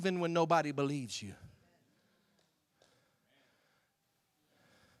even when nobody believes you.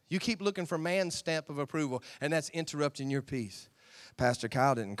 You keep looking for man's stamp of approval, and that's interrupting your peace. Pastor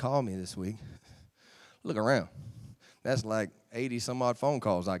Kyle didn't call me this week. Look around. That's like 80 some odd phone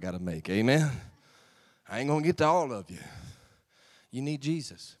calls I got to make. Amen? I ain't going to get to all of you. You need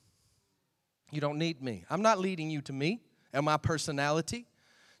Jesus. You don't need me. I'm not leading you to me and my personality.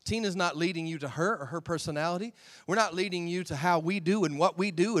 Tina's not leading you to her or her personality. We're not leading you to how we do and what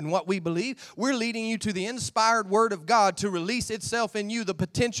we believe. We're leading you to the inspired Word of God to release itself in you, the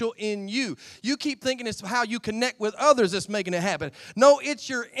potential in you. You keep thinking it's how you connect with others that's making it happen. No, it's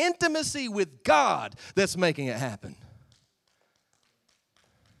your intimacy with God that's making it happen.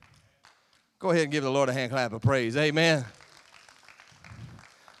 Go ahead and give the Lord a hand clap of praise. Amen.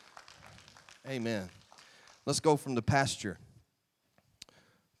 Amen. Let's go from the pasture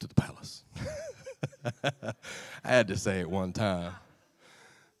to the palace. I had to say it one time.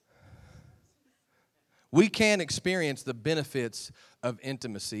 We can't experience the benefits of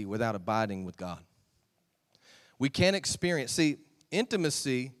intimacy without abiding with God. We can't experience, see,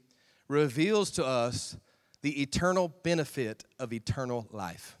 intimacy reveals to us the eternal benefit of eternal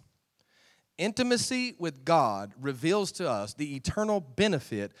life. Intimacy with God reveals to us the eternal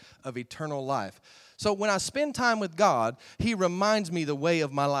benefit of eternal life. So when I spend time with God, He reminds me the way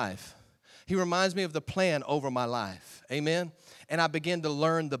of my life. He reminds me of the plan over my life. Amen? And I begin to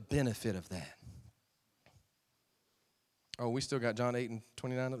learn the benefit of that. Oh, we still got John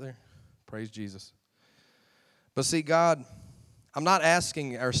 8:29 up there? Praise Jesus. But see, God, I'm not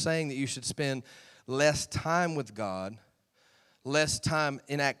asking or saying that you should spend less time with God, less time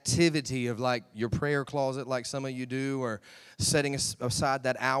in activity of like your prayer closet like some of you do, or setting aside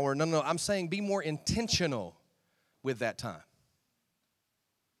that hour. No, I'm saying be more intentional with that time.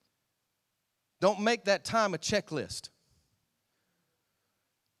 Don't make that time a checklist.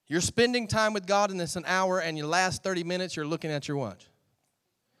 You're spending time with God and it's an hour, and your last 30 minutes you're looking at your watch.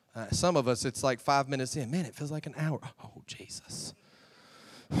 Some of us, it's like 5 minutes in. Man, it feels like an hour. Oh, Jesus.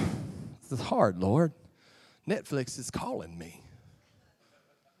 This is hard, Lord. Netflix is calling me.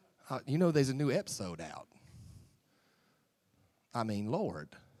 You know there's a new episode out. I mean, Lord.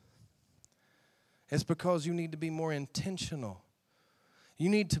 It's because you need to be more intentional. You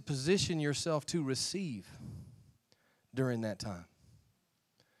need to position yourself to receive during that time.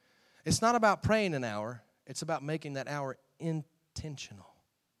 It's not about praying an hour. It's about making that hour intentional.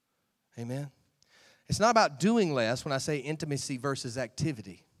 Amen? It's not about doing less when I say intimacy versus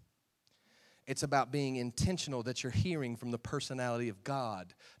activity. It's about being intentional that you're hearing from the personality of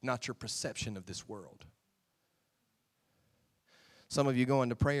God, not your perception of this world. Some of you go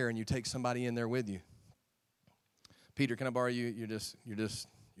into prayer and you take somebody in there with you. Peter, can I borrow you? You're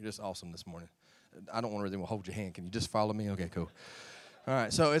just awesome this morning. I don't want to really hold your hand. Can you just follow me? Okay, cool. All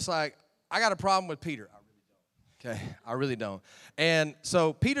right, so it's like, I got a problem with Peter. I really don't. Okay, I really don't. And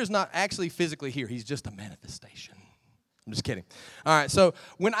so Peter's not actually physically here. He's just a manifestation. I'm just kidding. All right, so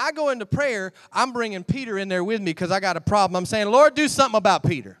when I go into prayer, I'm bringing Peter in there with me because I got a problem. I'm saying, Lord, do something about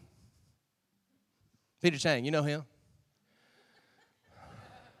Peter. Peter Chang, you know him?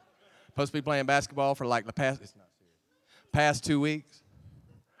 Supposed to be playing basketball for like the past 2 weeks.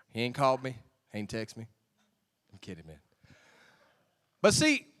 He ain't called me, ain't texted me. I'm kidding, man. But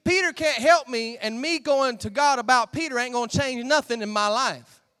see, Peter can't help me, and me going to God about Peter ain't going to change nothing in my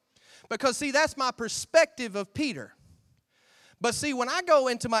life. Because, see, that's my perspective of Peter. But see, when I go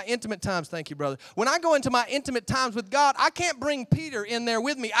into my intimate times, thank you, brother. When I go into my intimate times with God, I can't bring Peter in there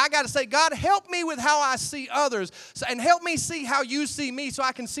with me. I got to say, God, help me with how I see others, and help me see how you see me so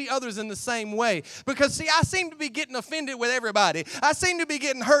I can see others in the same way. Because, see, I seem to be getting offended with everybody. I seem to be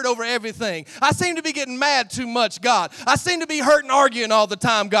getting hurt over everything. I seem to be getting mad too much, God. I seem to be hurt and arguing all the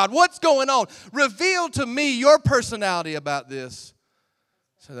time, God. What's going on? Reveal to me your personality about this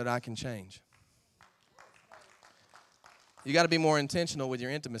so that I can change. You got to be more intentional with your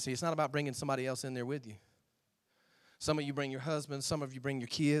intimacy. It's not about bringing somebody else in there with you. Some of you bring your husband. Some of you bring your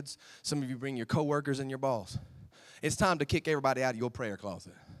kids. Some of you bring your coworkers and your boss. It's time to kick everybody out of your prayer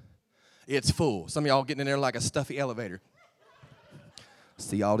closet. It's full. Some of y'all getting in there like a stuffy elevator.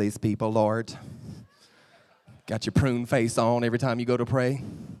 See all these people, Lord. Got your prune face on every time you go to pray.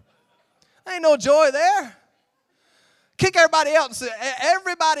 Ain't no joy there. Kick everybody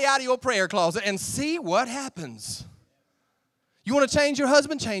out of your prayer closet and see what happens. You want to change your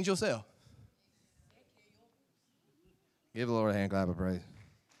husband? Change yourself. Give the Lord a hand clap of praise.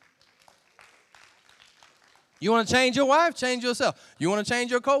 You want to change your wife? Change yourself. You want to change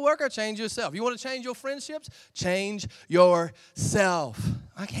your coworker? Change yourself. You want to change your friendships? Change yourself.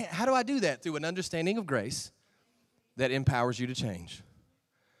 How do I do that? Through an understanding of grace that empowers you to change.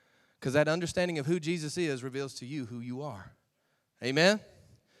 Because that understanding of who Jesus is reveals to you who you are. Amen?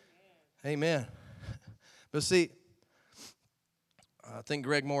 Amen. But see, I think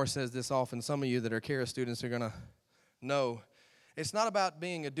Greg Moore says this often. Some of you that are Kara students are going to know. It's not about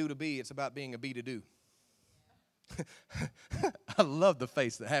being a do to be. It's about being a be to do. I love the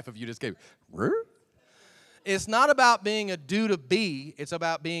face that half of you just gave. It's not about being a do to be. It's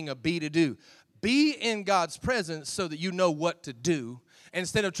about being a be to do. Be in God's presence so that you know what to do,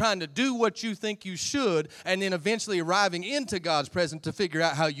 instead of trying to do what you think you should and then eventually arriving into God's presence to figure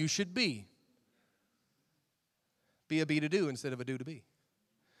out how you should be. Be a be to do instead of a do to be.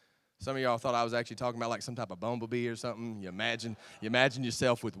 Some of y'all thought I was actually talking about like some type of bumblebee or something. You imagine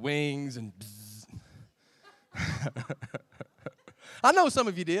yourself with wings and I know some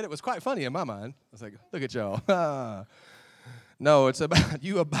of you did. It was quite funny in my mind. I was like, look at y'all. No, it's about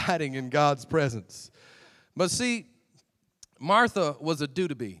you abiding in God's presence. But see, Martha was a do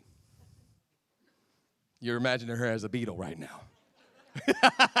to be. You're imagining her as a beetle right now.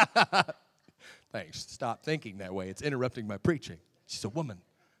 Thanks. Stop thinking that way. It's interrupting my preaching. She's a woman.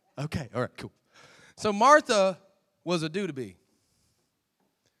 Okay, all right, cool. So Martha was a do to be,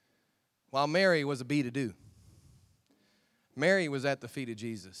 while Mary was a be to do. Mary was at the feet of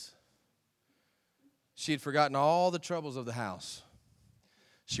Jesus. She had forgotten all the troubles of the house.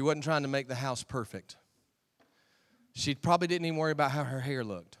 She wasn't trying to make the house perfect. She probably didn't even worry about how her hair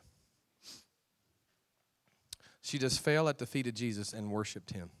looked. She just fell at the feet of Jesus and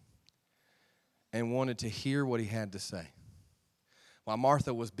worshiped him and wanted to hear what he had to say. While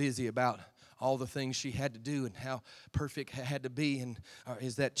Martha was busy about all the things she had to do and how perfect it had to be, and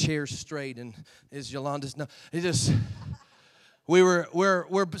is that chair straight, and is Yolanda's no, it just we're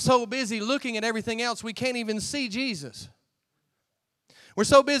so busy looking at everything else we can't even see Jesus. We're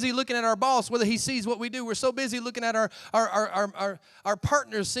so busy looking at our boss, whether he sees what we do. We're so busy looking at our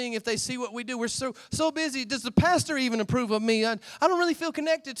partners, seeing if they see what we do. We're so busy. Does the pastor even approve of me? I don't really feel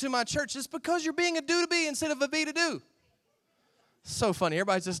connected to my church. It's because you're being a do to be instead of a be to do. So funny.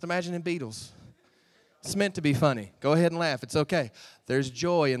 Everybody's just imagining Beatles. It's meant to be funny. Go ahead and laugh. It's okay. There's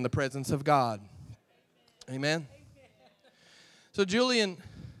joy in the presence of God. Amen. So Julian,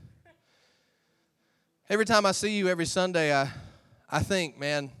 every time I see you every Sunday, I think,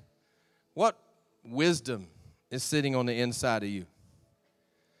 man, what wisdom is sitting on the inside of you.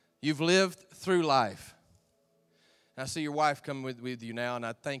 You've lived through life. I see your wife come with you now, and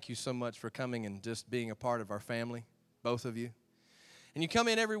I thank you so much for coming and just being a part of our family, both of you. And you come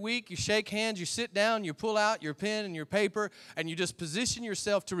in every week, you shake hands, you sit down, you pull out your pen and your paper, and you just position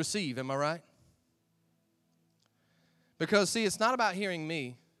yourself to receive. Am I right? Because, see, it's not about hearing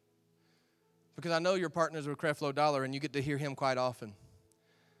me. Because I know you're partners with Creflo Dollar, and you get to hear him quite often.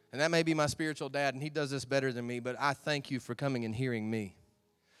 And that may be my spiritual dad, and he does this better than me, but I thank you for coming and hearing me.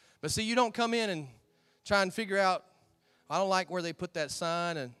 But see, you don't come in and try and figure out, I don't like where they put that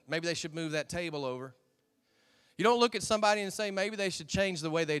sign, and maybe they should move that table over. You don't look at somebody and say, maybe they should change the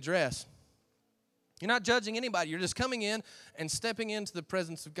way they dress. You're not judging anybody. You're just coming in and stepping into the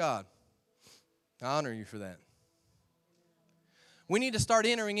presence of God. I honor you for that. We need to start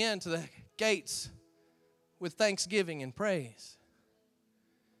entering into the gates with thanksgiving and praise.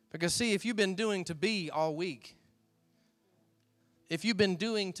 Because, see, if you've been doing to be all week, then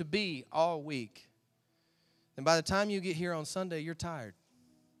by the time you get here on Sunday, you're tired.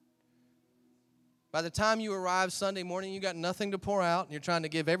 By the time you arrive Sunday morning, you got nothing to pour out, and you're trying to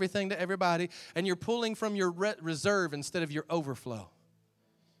give everything to everybody, and you're pulling from your reserve instead of your overflow.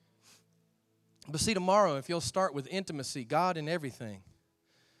 But see, tomorrow, if you'll start with intimacy, God in everything,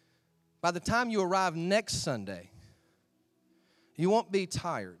 by the time you arrive next Sunday, you won't be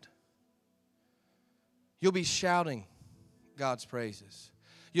tired. You'll be shouting God's praises.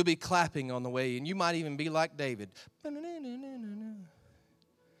 You'll be clapping on the way, and you might even be like David,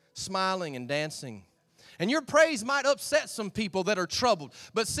 smiling and dancing. And your praise might upset some people that are troubled.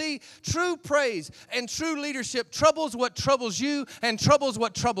 But see, true praise and true leadership troubles what troubles you and troubles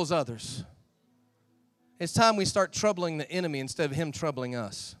what troubles others. It's time we start troubling the enemy instead of him troubling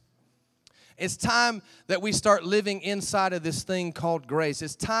us. It's time that we start living inside of this thing called grace.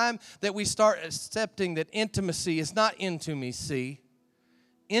 It's time that we start accepting that intimacy is not intimacy.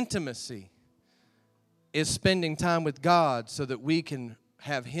 Intimacy is spending time with God so that we can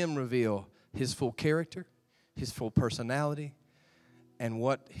have Him reveal His full character, His full personality, and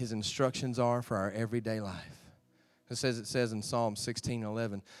what His instructions are for our everyday life. It says in Psalm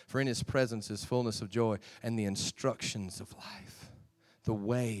 16:11, for in His presence is fullness of joy, and the instructions of life, the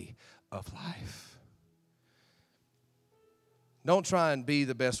way of life. Don't try and be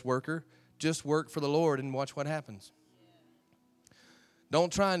the best worker. Just work for the Lord and watch what happens.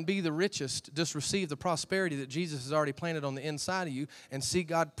 Don't try and be the richest. Just receive the prosperity that Jesus has already planted on the inside of you and see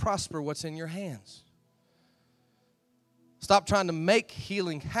God prosper what's in your hands. Stop trying to make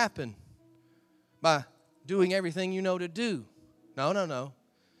healing happen by doing everything you know to do. No.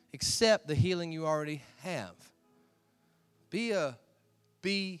 Accept the healing you already have. Be a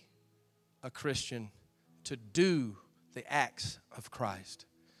Christian to do the acts of Christ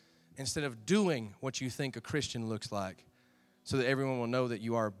instead of doing what you think a Christian looks like, so that everyone will know that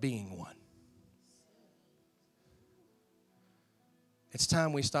you are being one. It's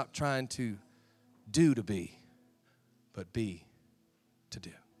time we stop trying to do to be, but be to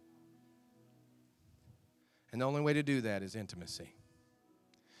do. And the only way to do that is intimacy.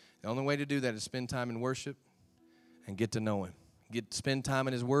 The only way to do that is spend time in worship and get to know Him. Spend time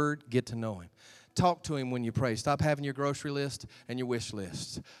in His Word, get to know Him. Talk to Him when you pray. Stop having your grocery list and your wish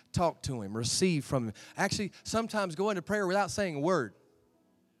lists. Talk to Him. Receive from Him. Actually, sometimes go into prayer without saying a word.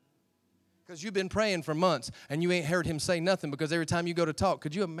 Because you've been praying for months and you ain't heard Him say nothing, because every time you go to talk,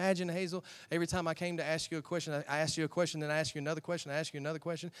 could you imagine, Hazel, every time I came to ask you a question, I asked you a question, then I asked you another question, I asked you another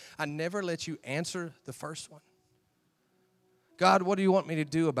question. I never let you answer the first one. God, what do you want me to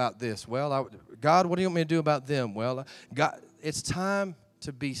do about this? Well, God, what do you want me to do about them? Well, God, it's time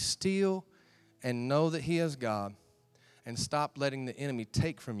to be still and know that He is God, and stop letting the enemy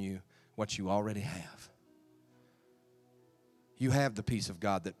take from you what you already have. You have the peace of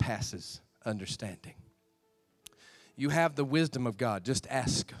God that passes understanding. You have the wisdom of God. Just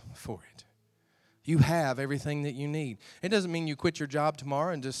ask for it. You have everything that you need. It doesn't mean you quit your job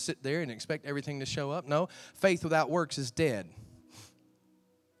tomorrow and just sit there and expect everything to show up. No, faith without works is dead.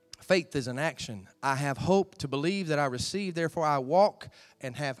 Faith is an action. I have hope to believe that I receive, therefore I walk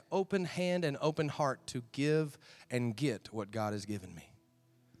and have open hand and open heart to give and get what God has given me.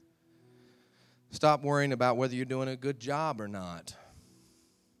 Stop worrying about whether you're doing a good job or not.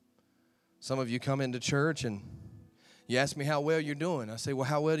 Some of you come into church and you ask me how well you're doing. I say, well,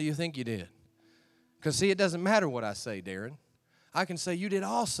 how well do you think you did? Because, see, it doesn't matter what I say, Darren. I can say you did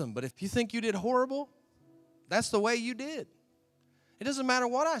awesome, but if you think you did horrible, that's the way you did. It doesn't matter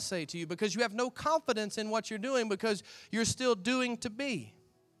what I say to you, because you have no confidence in what you're doing, because you're still doing to be.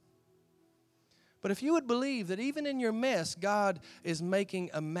 But if you would believe that even in your mess, God is making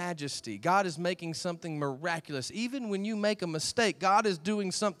a majesty. God is making something miraculous. Even when you make a mistake, God is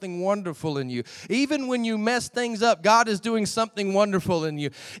doing something wonderful in you. Even when you mess things up, God is doing something wonderful in you.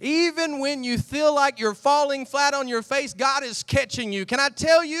 Even when you feel like you're falling flat on your face, God is catching you. Can I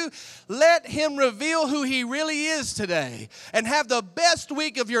tell you, let Him reveal who He really is today and have the best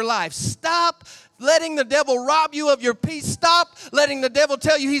week of your life. Stop letting the devil rob you of your peace. Stop letting the devil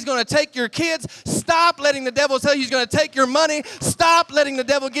tell you he's going to take your kids. Stop letting the devil tell you he's going to take your money. Stop letting the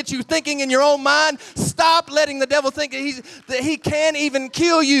devil get you thinking in your own mind. Stop letting the devil think that he can't even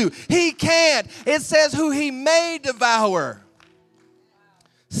kill you. He can't. It says who he may devour.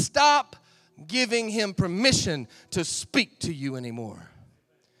 Stop giving him permission to speak to you anymore.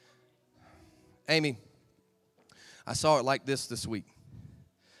 Amy, I saw it like this week.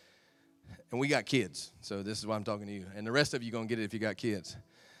 And we got kids, so this is why I'm talking to you. And the rest of you going to get it if you got kids.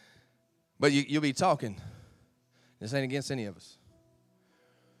 But you'll be talking. This ain't against any of us.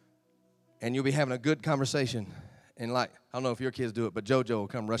 And you'll be having a good conversation. And like, I don't know if your kids do it, but JoJo will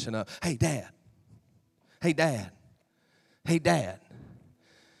come rushing up. Hey, Dad. Hey, Dad. Hey, Dad.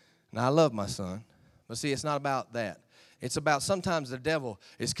 Now, I love my son. But see, it's not about that. It's about sometimes the devil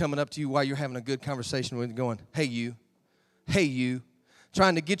is coming up to you while you're having a good conversation with going, hey, you,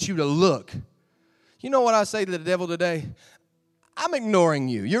 trying to get you to look. You know what I say to the devil today? I'm ignoring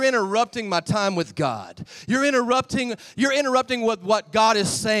you. You're interrupting my time with God. You're interrupting what God is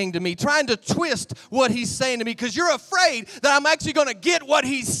saying to me, trying to twist what he's saying to me because you're afraid that I'm actually going to get what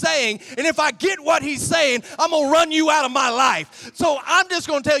he's saying. And if I get what he's saying, I'm going to run you out of my life. So I'm just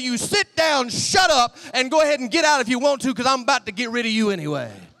going to tell you, sit down, shut up, and go ahead and get out if you want to because I'm about to get rid of you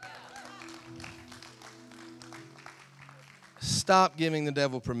anyway. Stop giving the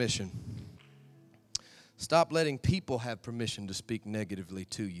devil permission. Stop letting people have permission to speak negatively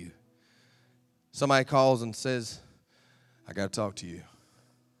to you. Somebody calls and says, I got to talk to you.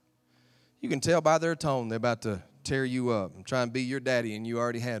 You can tell by their tone they're about to tear you up and try and be your daddy, and you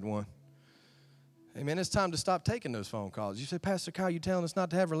already had one. Hey, man, it's time to stop taking those phone calls. You say, Pastor Kyle, you telling us not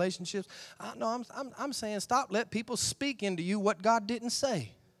to have relationships? No, I'm saying stop. Let people speak into you what God didn't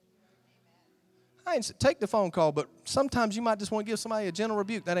say. I ain't take the phone call, but sometimes you might just want to give somebody a gentle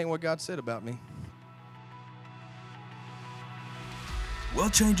rebuke. That ain't what God said about me.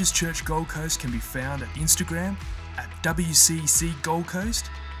 World Changers Church Gold Coast can be found at Instagram at WCC Gold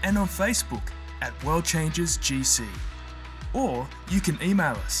Coast and on Facebook at World Changers GC. Or you can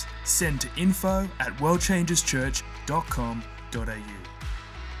email us, send to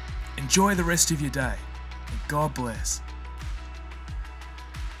info@worldchangerschurch.com.au. Enjoy the rest of your day, and God bless.